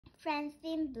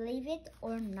Francine Believe It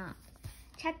or Not.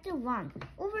 Chapter 1.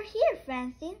 Over here,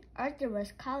 Francine! Arthur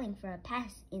was calling for a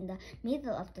pass in the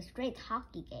middle of the great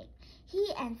hockey game.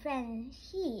 He and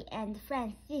Francine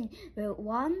were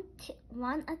on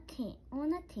a team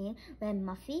with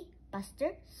Muffy,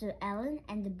 Buster, Sir Ellen,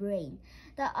 and the Brain.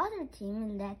 The other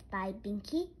team led by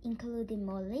Binky, including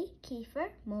Molly, Kiefer,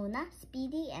 Mona,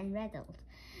 Speedy, and Reddles.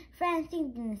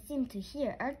 Francine didn't seem to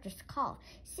hear Arthur's call.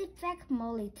 She flicked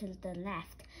Molly to the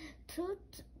left, took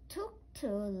two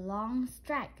long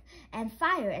strikes, and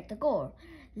fired at the goal.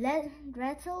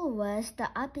 Rettel was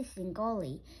the opposite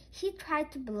goalie. He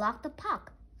tried to block the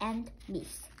puck and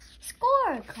missed.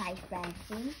 "Score!" cried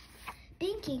Francine.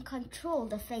 Binky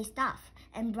controlled the face-off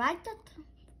and brought the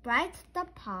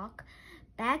puck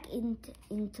back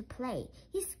into play.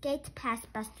 He skated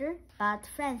past Buster, but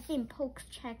Francine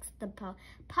checks the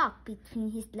puck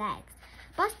between his legs.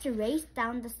 Buster raced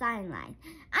down the sideline.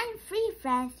 "I'm free,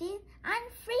 Francine!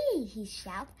 I'm free!" he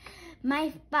shouted.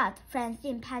 But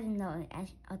Francine paid no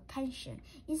attention.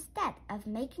 Instead of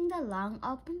making the long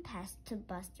open pass to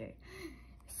Buster,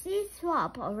 she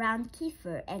swapped around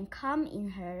Kiefer and come in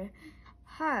her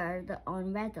hard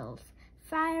on Reddles,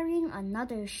 firing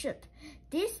another shot.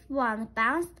 This one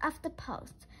bounced off the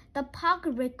post. The puck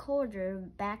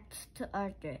recorded back to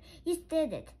Arthur. He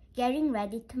steadied, getting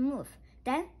ready to move.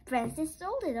 Then Francine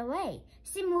stole it away.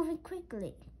 She moved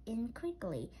quickly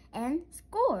and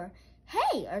scored.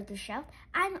 "Hey!" Arthur shouted.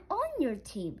 "I'm on your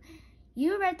team."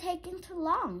 "You were taking too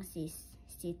long," she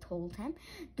told him.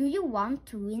 "Do you want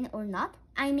to win or not?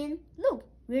 I mean, look,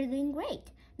 we're doing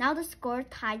great." Now the score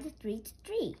tied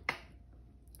 3-3.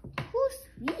 "Who's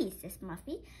we?" says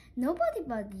Muffy. Nobody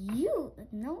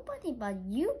but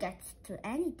you gets to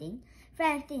anything."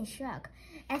 Francine shrugged.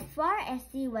 As far as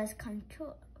she was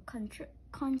concerned,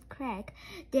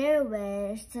 there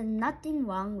was nothing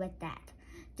wrong with that.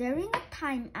 During a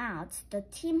timeout, the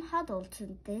team huddled to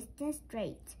distance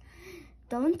straight.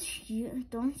 Don't you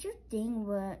think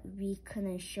we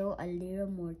couldn't show a little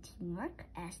more teamwork?"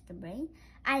 asked the Brain.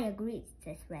 "I agree,"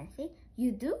 says Francine.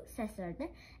 "You do?" says Arthur.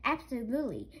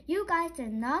 "Absolutely. You guys are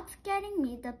not getting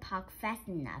me the puck fast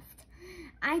enough."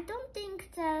 "I don't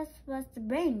think that's what the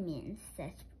Brain means,"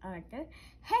 says Arthur.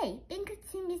 "Hey, Binky's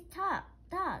team is tough,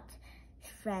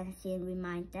 Francine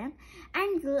reminded them.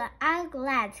 I'm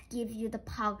glad to give you the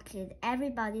puck if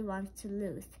everybody wants to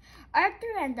lose."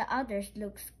 Arthur and the others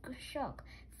looked shocked.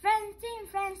 Francine,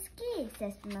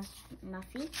 says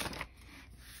Muffy.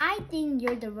 "I think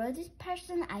you're the rudest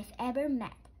person I've ever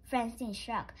met." Francine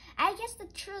shrugged. "I guess the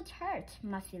truth hurts."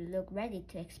 Muffy looked ready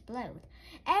to explode.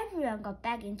 Everyone got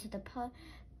back into the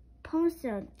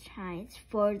positions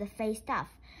for the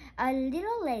face-off. A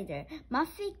little later,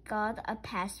 Muffy got a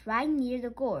pass right near the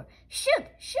goal. Shoot!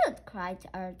 cried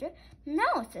Arthur.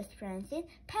 "No," says Francine.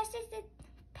 Pass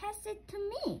it to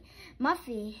me."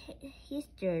 Muffy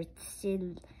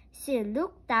hesitated. She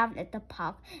looked down at the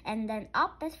puck and then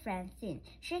up at Francine,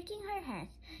 shaking her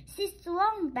hands. She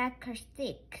swung back her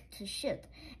stick to shoot,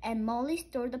 and Molly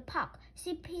stole the puck.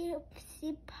 She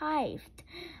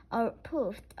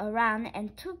poofed around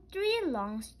and took 3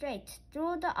 long straights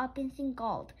through the opposing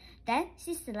goal. Then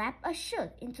she slapped a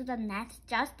shot into the net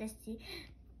just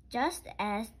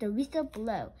as the whistle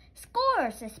blew.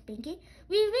 "Score!" says Binky.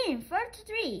 "We win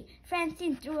 4-3.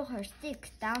 Francine threw her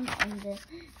stick down on the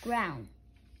ground.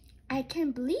 "I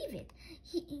can't believe it.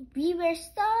 We were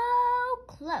so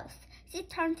close." She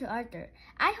turned to Arthur.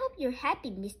 "I hope you're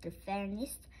happy, Mr.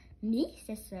 Fairness." "Me?"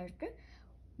 says Arthur.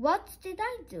 "What did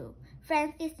I do?"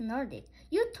 Francis nodded.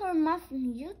 You told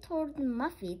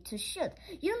Muffy to shoot.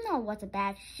 You know what a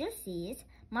bad shoot she is."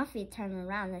 Muffy turned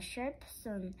around a sharp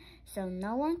so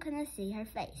no one could see her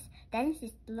face. Then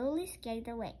she slowly skated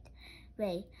away.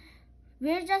 "Wait.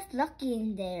 We're just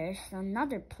lucky there's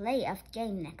another playoff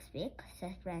game next week,"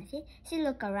 said Francie. She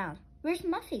looked around. "Where's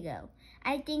Muffy go?"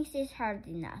 "I think she's hard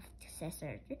enough," says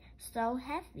Arthur. "So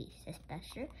heavy," says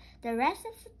Buster. The rest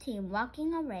of the team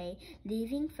walking away,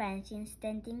 leaving Francine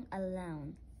standing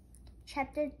alone.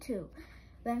 Chapter 2.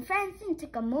 When Francine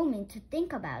took a moment to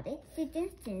think about it, she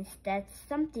sensed that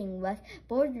something was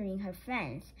bothering her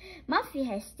friends. Muffy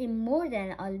had seemed more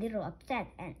than a little upset,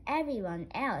 and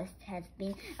everyone else had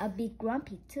been a bit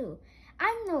grumpy too.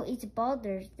 "I know it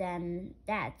bothers them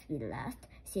that we lost,"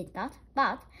 she thought,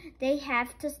 "but they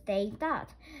have to stay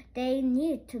that. They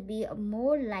need to be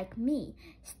more like me."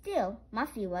 Still,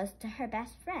 Muffy was her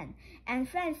best friend, and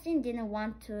Francine didn't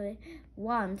want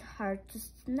her to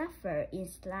suffer in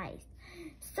slice.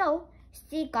 So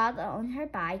she got on her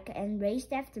bike and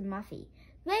raced after Muffy.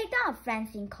 "Wait up!"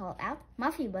 Francine called out.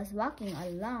 Muffy was walking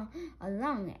along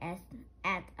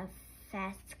at a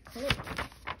fast clip.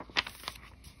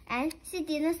 and she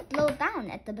didn't slow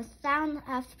down at the sound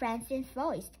of Francine's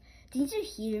voice. Didn't you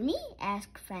hear me?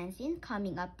 Asked Francine,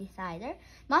 coming up beside her.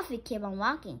 Muffy kept on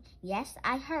walking. Yes,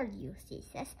 I heard you, she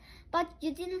says. But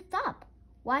you didn't stop.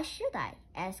 Why should I?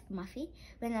 Asked Muffy,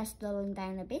 when I slowed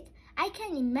down a bit. I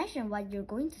can imagine what you're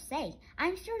going to say.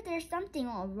 I'm sure there's something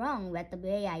wrong with the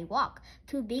way I walk.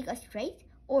 Too big or straight,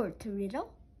 or too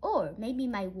little, or maybe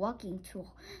my walking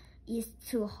is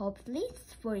too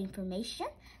hopeless for information.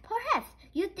 Perhaps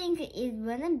you think it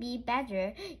wouldn't be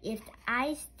better if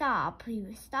I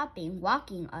stopping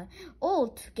walking all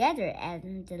together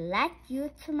and let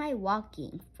you to my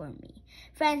walking for me.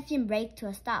 Francine braked to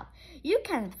a stop. You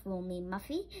can't fool me,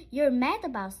 Muffy. You're mad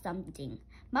about something.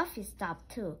 Muffy stopped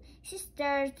too. She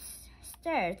stared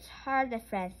hard at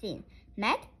Francine.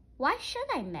 Mad? Why should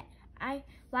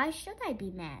Why should I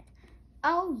be mad?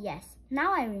 Oh yes,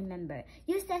 now I remember.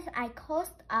 You said I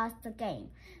cost us the game.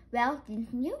 Well,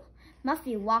 didn't you?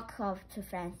 Muffy walked up to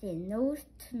Francine, nose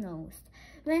to nose.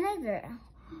 Whatever.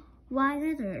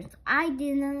 I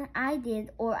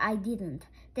did or I didn't.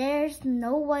 There's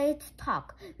no way to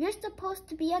talk. We're supposed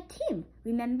to be a team,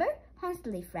 remember?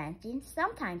 Honestly, Francine,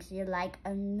 sometimes you're like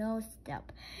a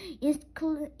no-stop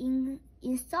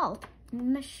insult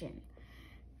machine.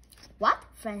 What?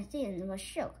 Francine was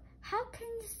shocked. How can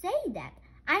you say that?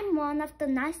 I'm one of the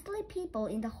nicest people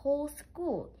in the whole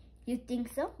school. You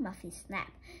think so? Muffy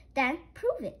snapped. Then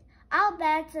prove it. I'll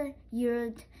bet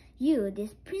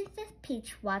this Princess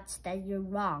Peach watch that you're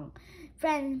wrong.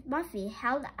 Friend Muffy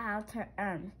held out her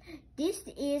arms. This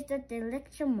is the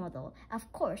deluxe model,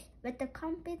 of course, with the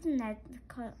competent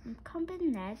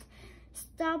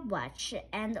stopwatch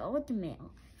and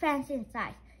oatmeal. Francine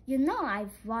sighed. You know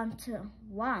I've wanted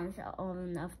one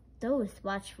of those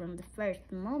watches from the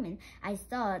first moment I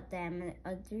saw them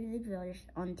delivered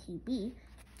on TV.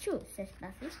 True, says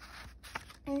Muffy.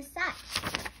 Inside,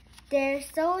 they're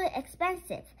so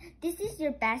expensive. This is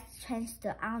your best chance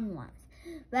to own one.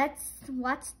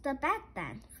 What's the bet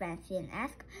then? Francine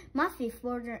asked. Muffy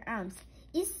folded her arms.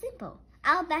 It's simple.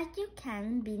 I'll bet you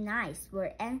can be nice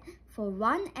for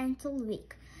one entire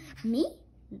week. Me?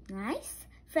 Nice?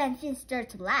 Francine started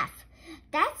to laugh.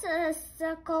 That's a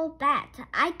circle bet.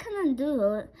 I could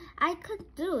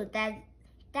do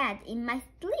that in my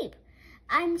sleep.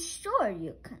 I'm sure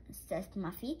you can, says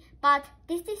Muffy, but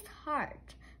this is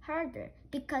harder,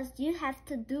 because you have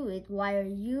to do it while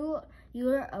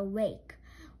you're awake.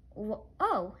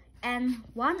 Oh, and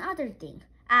one other thing.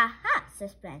 Aha,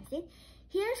 says Francine.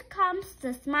 Here comes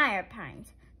the smile pint.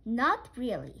 Not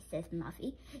really, says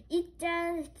Muffy.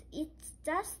 It's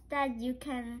just that you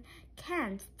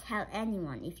can't tell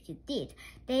anyone. If you did,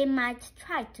 they might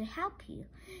try to help you.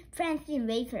 Francine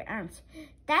waved her arms.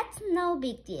 That's no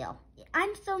big deal.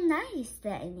 I'm so nice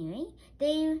anyway.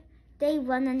 They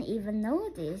wouldn't even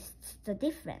notice the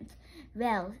difference.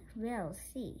 Well, we'll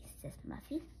see, says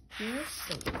Muffy. We'll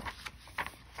see.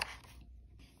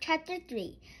 Chapter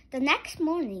 3. The next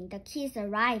morning, the kids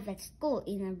arrived at school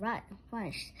in a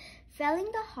rush,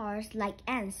 filling the halls like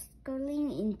ants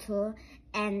scurrying into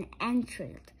an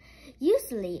entrance.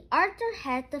 Usually, Arthur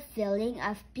had the feeling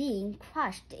of being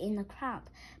crushed in a crowd,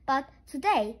 but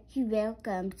today he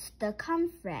welcomed the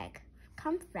confrag.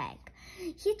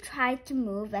 He tried to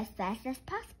move as fast as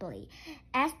possible.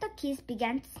 As the kids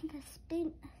began to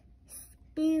speed,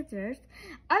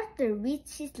 Arthur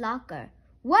reached his locker.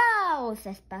 Whoa,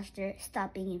 says Buster,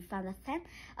 stopping in front of him.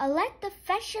 Like the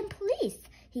fashion police.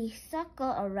 He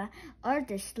circled around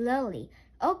Arthur slowly.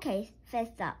 Okay,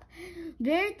 face up.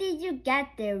 Where did you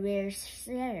get the weird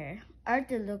sweater?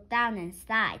 Arthur looked down and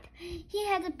sighed. He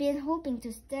had been hoping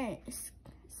to state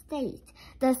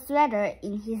the sweater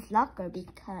in his locker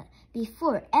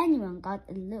before anyone got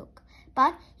a look,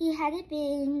 but he hadn't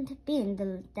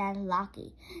been that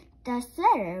lucky. The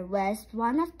sweater was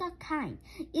one of the kind.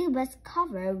 It was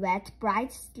covered with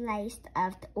bright lace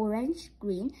of orange,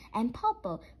 green, and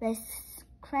purple, with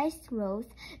crisscross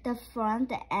the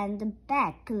front and the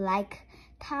back like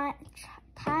tire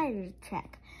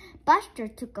track. Buster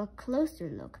took a closer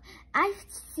look. I've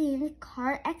seen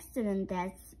car accidents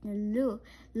that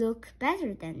look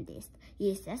better than this,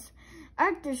 he says.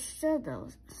 Arthur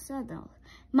shuddered.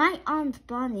 My Aunt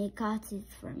Bonnie got it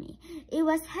for me. It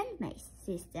was handmade,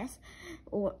 she says,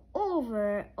 or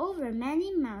over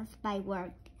many months by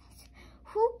workers.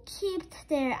 Who kept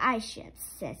their eyes shut,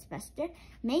 says Buster.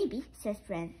 Maybe, says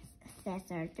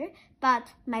Arthur,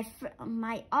 but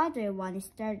my other one is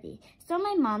dirty, so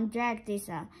my mom dragged this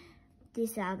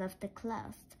out of the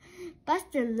closet.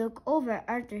 Buster looked over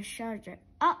Arthur's shoulder.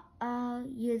 Uh-oh,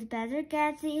 you'd better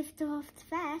get it off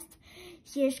fast.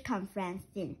 Here comes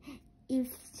Francine. if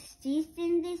she's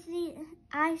in these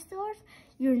eyesores,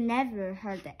 you never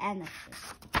heard the end of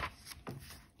it.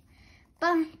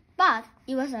 But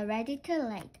it was already too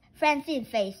late. Francine's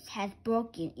face had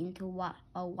broken into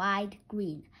a wide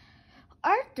grin.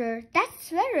 Arthur,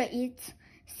 that's where it's.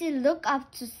 She looked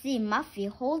up to see Muffy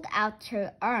hold out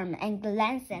her arm and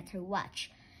glance at her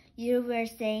watch. You were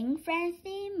saying,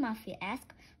 Francine? Muffy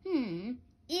asked.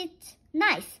 It's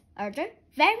nice, Arthur.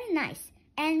 Very nice.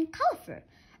 And colorful.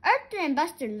 Arthur and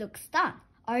Buster looked stunned.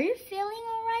 Are you feeling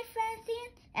all right,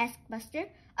 Francine? Asked Buster.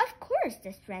 Of course,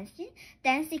 said Francine.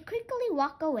 Then she quickly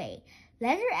walked away.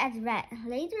 Later at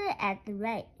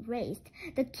the race,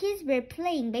 the kids were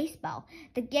playing baseball.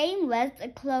 The game was a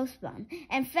close one,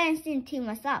 and Francine's team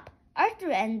was up.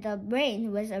 Arthur and the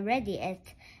Brain was already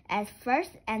at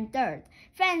first and third.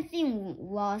 Francine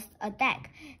was a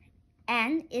deck,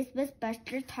 and it was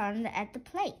Buster's turn at the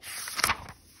plate.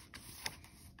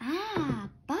 Ah,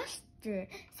 Buster,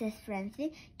 says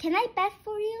Francine. Can I bat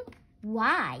for you?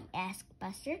 Why? Asked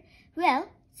Buster. Well,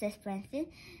 says Francine,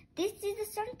 this is a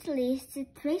certainly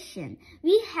situation.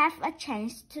 We have a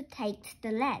chance to take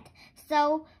the lead.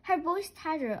 So her voice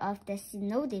started off that she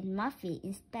noted Muffy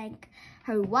inspect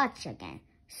her watch again.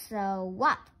 So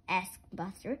what? Asked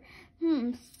Buster.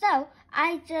 So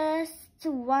I just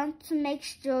want to make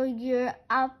sure you're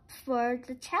up for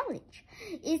the challenge.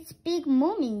 It's big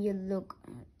moment. You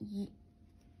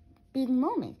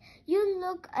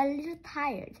look a little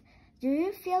tired. Do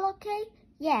you feel okay?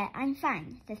 Yeah, I'm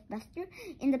fine, says Buster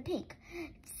in the pink,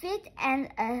 fit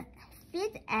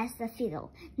as a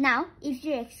fiddle. Now, if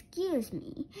you excuse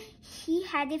me, he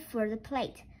headed for the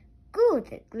plate.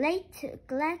 Good, glad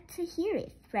to hear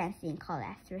it, Francine called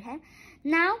after him.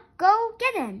 Now, go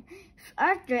get him.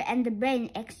 Arthur and the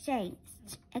Brain exchanged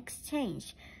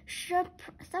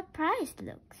surprised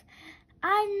looks.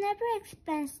 I never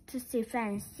expected to see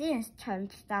Francine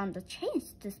turn down the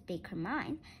chance to speak her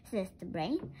mind, says the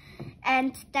Brain.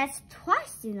 And that's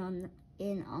twice in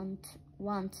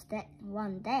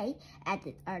one day,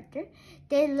 added Arthur.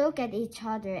 They looked at each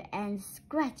other and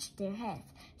scratched their heads.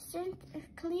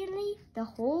 Clearly, the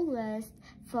whole was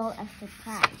full of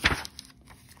surprise.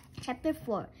 Chapter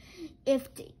 4. If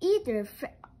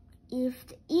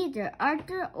either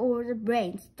Arthur or the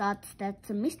Brain thought that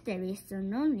the mystery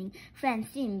surrounding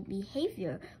Francine's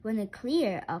behavior would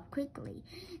clear up quickly,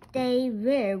 they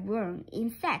were wrong. In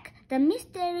fact, the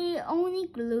mystery only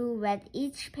grew with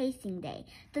each passing day.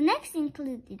 The next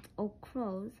included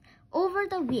O'Crows. Over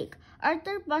the week,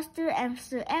 Arthur, Buster, and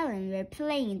Sir Ellen were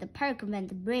playing in the park when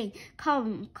the Brain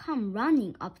come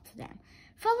running up to them.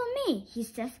 Follow me, he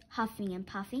says, huffing and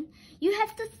puffing. You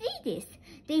have to see this.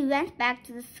 They went back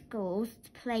to the school's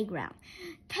playground.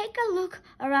 Take a look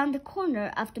around the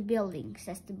corner of the building,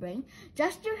 says the Brain.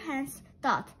 Just your hands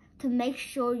thought to make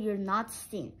sure you're not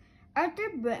seen. Arthur,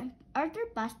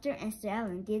 Buster, and Sir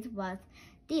Ellen did what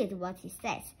he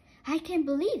says. I can't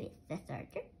believe it, says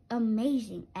Arthur.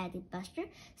 Amazing, added Buster.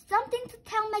 Something to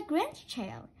tell my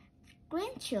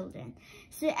grandchildren.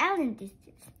 Sir Ellen did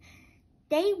this.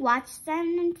 They watched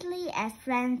silently as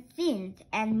Francine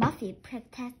and Muffy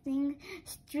practicing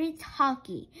street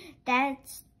hockey. That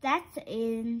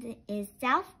in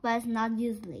itself was not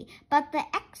usually, but the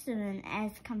accident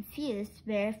as confused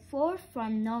were far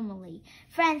from normally.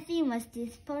 Francine was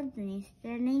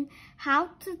discerning how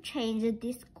to change the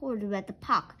discord with the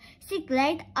puck. She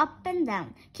glided up and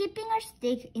down, keeping her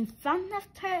stick in front of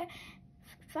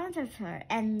her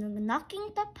and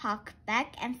knocking the puck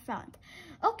back and front.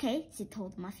 Okay, she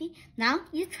told Muffy. Now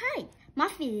you try.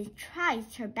 Muffy tried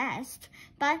her best,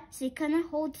 but she couldn't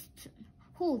hold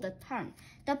the turn.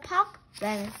 The puck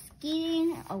went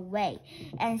skidding away,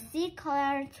 and she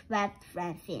cleared with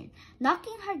Francine,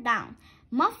 knocking her down.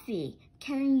 Muffy,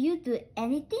 can you do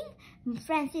anything?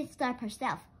 Francine stopped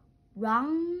herself.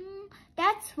 Wrong.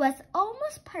 That was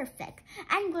almost perfect.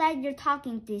 I'm glad you're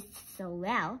talking this so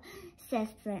well, says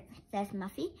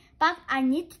Muffy. But I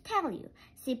need to tell you.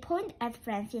 She pointed at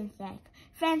Francine's leg.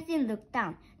 Francine looked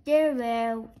down. There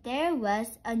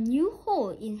was a new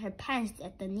hole in her pants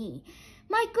at the knee.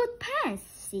 My good pants,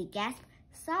 she gasped.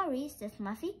 Sorry, says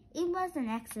Muffy. It was an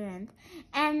accident.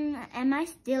 And am I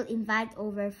still invited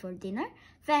over for dinner?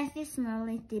 Francine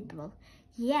snarled deeply.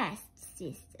 Yes,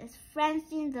 she says.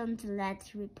 Francine don't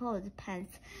let report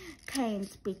pants came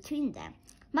between them.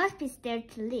 Muffy stared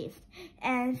to leave,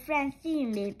 and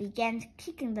Francine began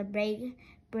kicking the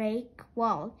brick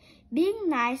wall. Being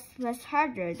nice was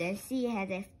harder than she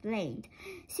had explained.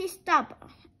 She stopped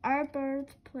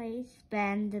Albert's place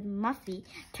when the Muffy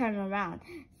turned around,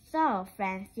 saw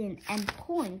Francine, and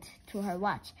pointed to her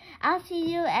watch. I'll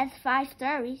see you at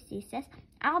 5:30, she says.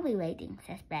 I'll be waiting,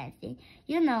 says Francine.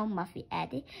 You know, Muffy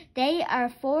added, there are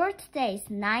 4 days,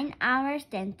 9 hours,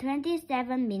 and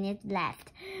 27 minutes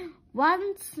left.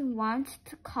 Want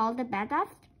to call the bed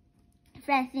off?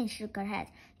 Francine shook her head.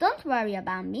 Don't worry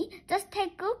about me. Just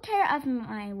take good care of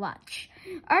my watch.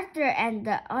 Arthur and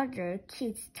the other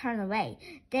kids turned away.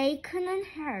 They couldn't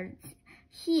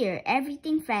hear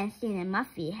everything Francine and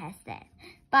Muffy had said,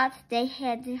 but they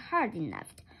had heard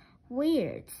enough.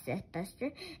 Weird, said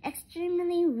Buster.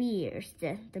 Extremely weird,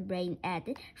 the brain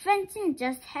added. Francine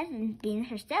just hasn't been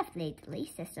herself lately,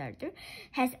 says Arthur.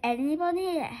 Has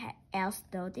anybody else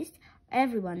noticed?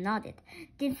 Everyone nodded.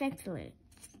 Definitely,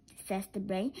 says the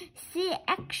brain. She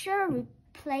actually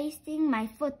replacing my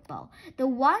football, the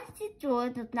one she threw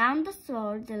down the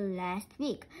sword last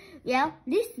week. Well,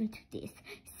 listen to this,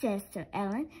 says Sir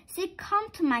Ellen. She came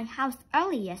to my house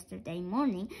early yesterday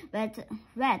morning with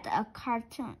read a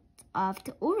carton of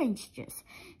the orange juice.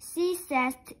 She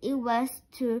says it was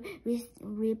to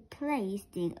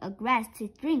replacing a glass to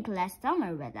drink last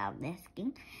summer without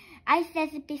asking. I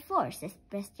said it before, says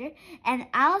Buster, and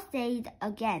I'll say it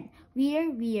again.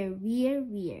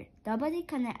 Weird. Nobody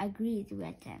can agree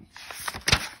with them.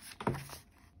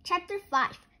 Chapter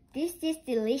 5. This is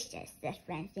delicious, said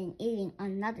Francine, eating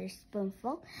another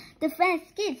spoonful. The French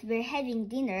kids were having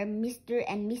dinner, Mr.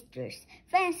 and Mistress.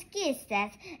 French kids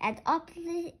sat at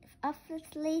opposite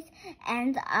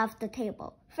end of the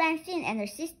table. Francine and her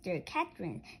sister,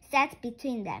 Catherine, sat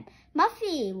between them.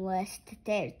 Muffy was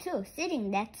there too, sitting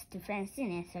next to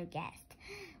Francine as her guest.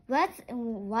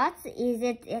 What is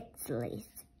it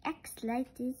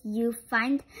exactly you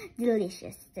find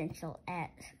delicious?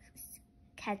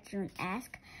 Catherine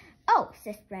asked. Oh,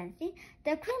 says Francine,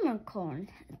 the cream corn,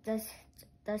 the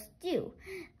stew.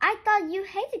 I thought you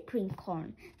hated cream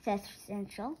corn, says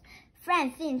Central.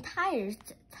 Francine tried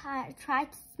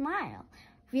to smile.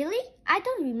 Really? I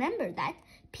don't remember that.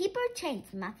 People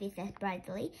change, Muffy says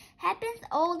brightly. Happens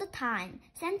all the time.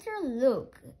 Catherine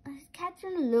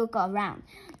looked around.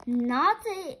 Not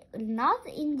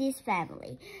in this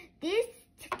family. This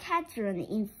Catherine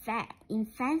in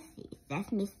fancy, says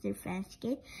Mr.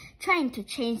 Frenchgate, trying to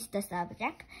change the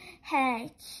subject.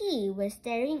 He was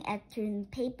staring at her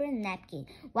paper napkin.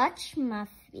 Watch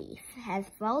Muffy has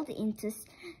rolled into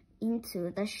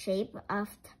the shape of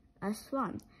a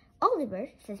swan. Oliver,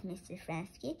 says Mr.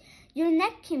 Fransky, your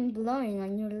napkin blowing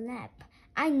on your lap.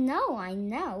 I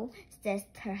know, says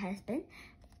her husband.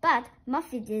 But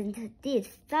Muffy did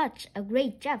such a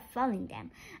great job following them.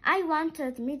 I want to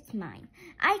admit mine.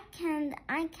 I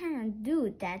cannot do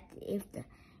that if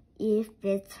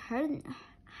it's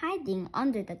hiding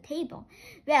under the table.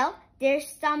 Well, there's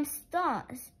some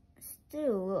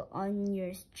stew on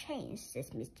your chain, says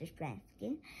Mr.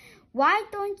 Fransky. Why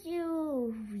don't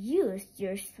you use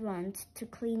your swan to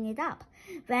clean it up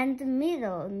when the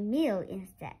meal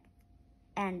instead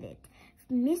ended?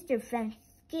 Mr. Fransky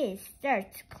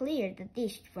started to clear the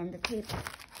dish from the table.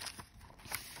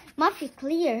 Muffy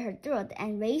cleared her throat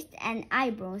and raised an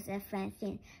eyebrow at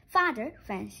Francine. Father,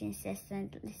 Francine said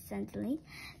suddenly,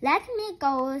 let me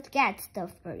go get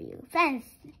stuff for you.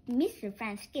 Mr.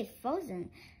 Fransky frozen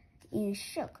in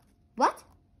shock. What?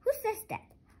 Who says that?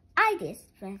 I did,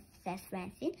 says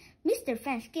Francine. Mr.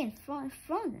 Fransky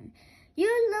frozen.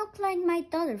 You look like my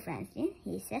daughter, Francine,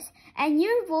 he says, and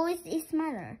your voice is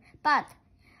smaller. But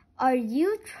are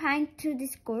you trying to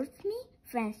discourage me?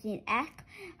 Francine asked.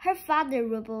 Her father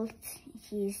rubbed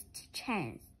his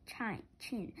chin.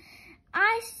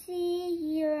 I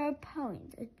see your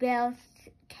point. Well,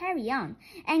 carry on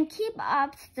and keep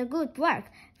up the good work.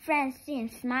 Francine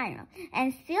smiled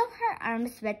and filled her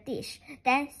arms with dish.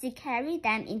 Then she carried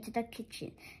them into the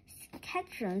kitchen.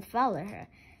 Catherine followed her.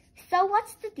 So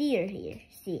what's the deal here?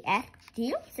 She asked.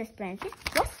 Deal? Says Francine.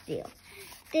 What's deal?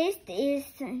 This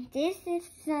is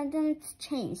sudden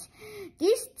change.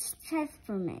 This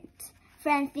transformment.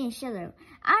 Francine shuddered.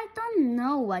 I don't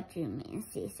know what you mean,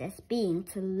 she says, being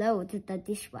to load the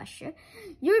dishwasher.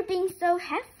 You're being so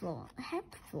helpful,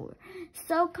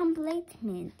 so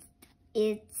complimented.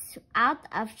 It's out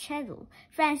of schedule.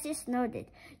 Francis nodded.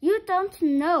 You don't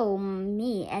know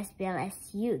me as well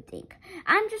as you think.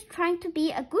 I'm just trying to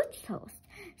be a good host.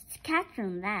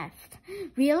 Catherine laughed.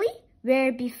 Really?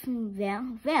 Well,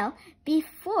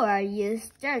 before you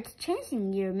start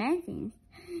changing your medicines,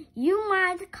 you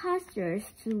might consider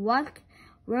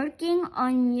working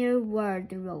on your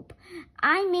wardrobe.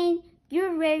 I mean,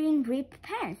 you're wearing ripped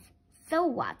pants. So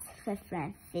what? Said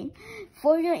Francine.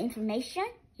 For your information,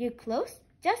 your clothes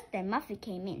Just then Muffy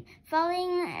came in,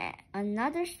 following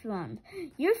another swan.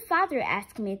 Your father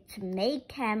asked me to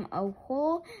make him a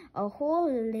whole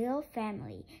little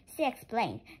family, she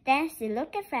explained. Then she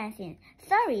looked at Francine.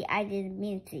 Sorry, I didn't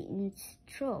mean to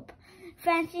intrude.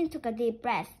 Francine took a deep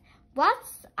breath. What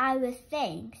I was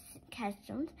saying,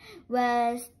 questioned,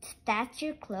 was that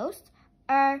you're close?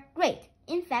 Great.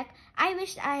 In fact, I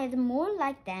wish I had more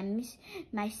like them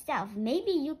myself.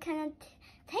 Maybe you can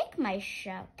take my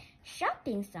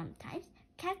shopping sometimes.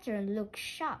 Catherine looked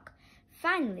shocked.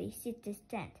 Finally, she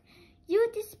said,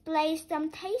 You display some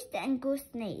taste and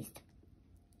goodness.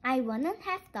 I wouldn't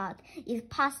have thought it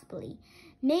possibly.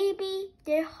 Maybe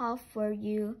they're hot for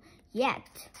you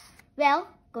yet. Well,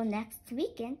 go next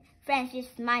weekend. Francine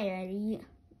smiled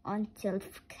until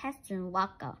Catherine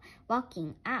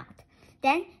walking out.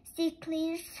 Then she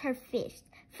cleared her fist.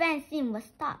 Francine was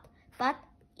stopped, but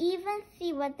even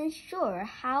she wasn't sure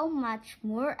how much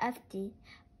more of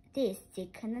this she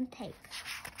couldn't take.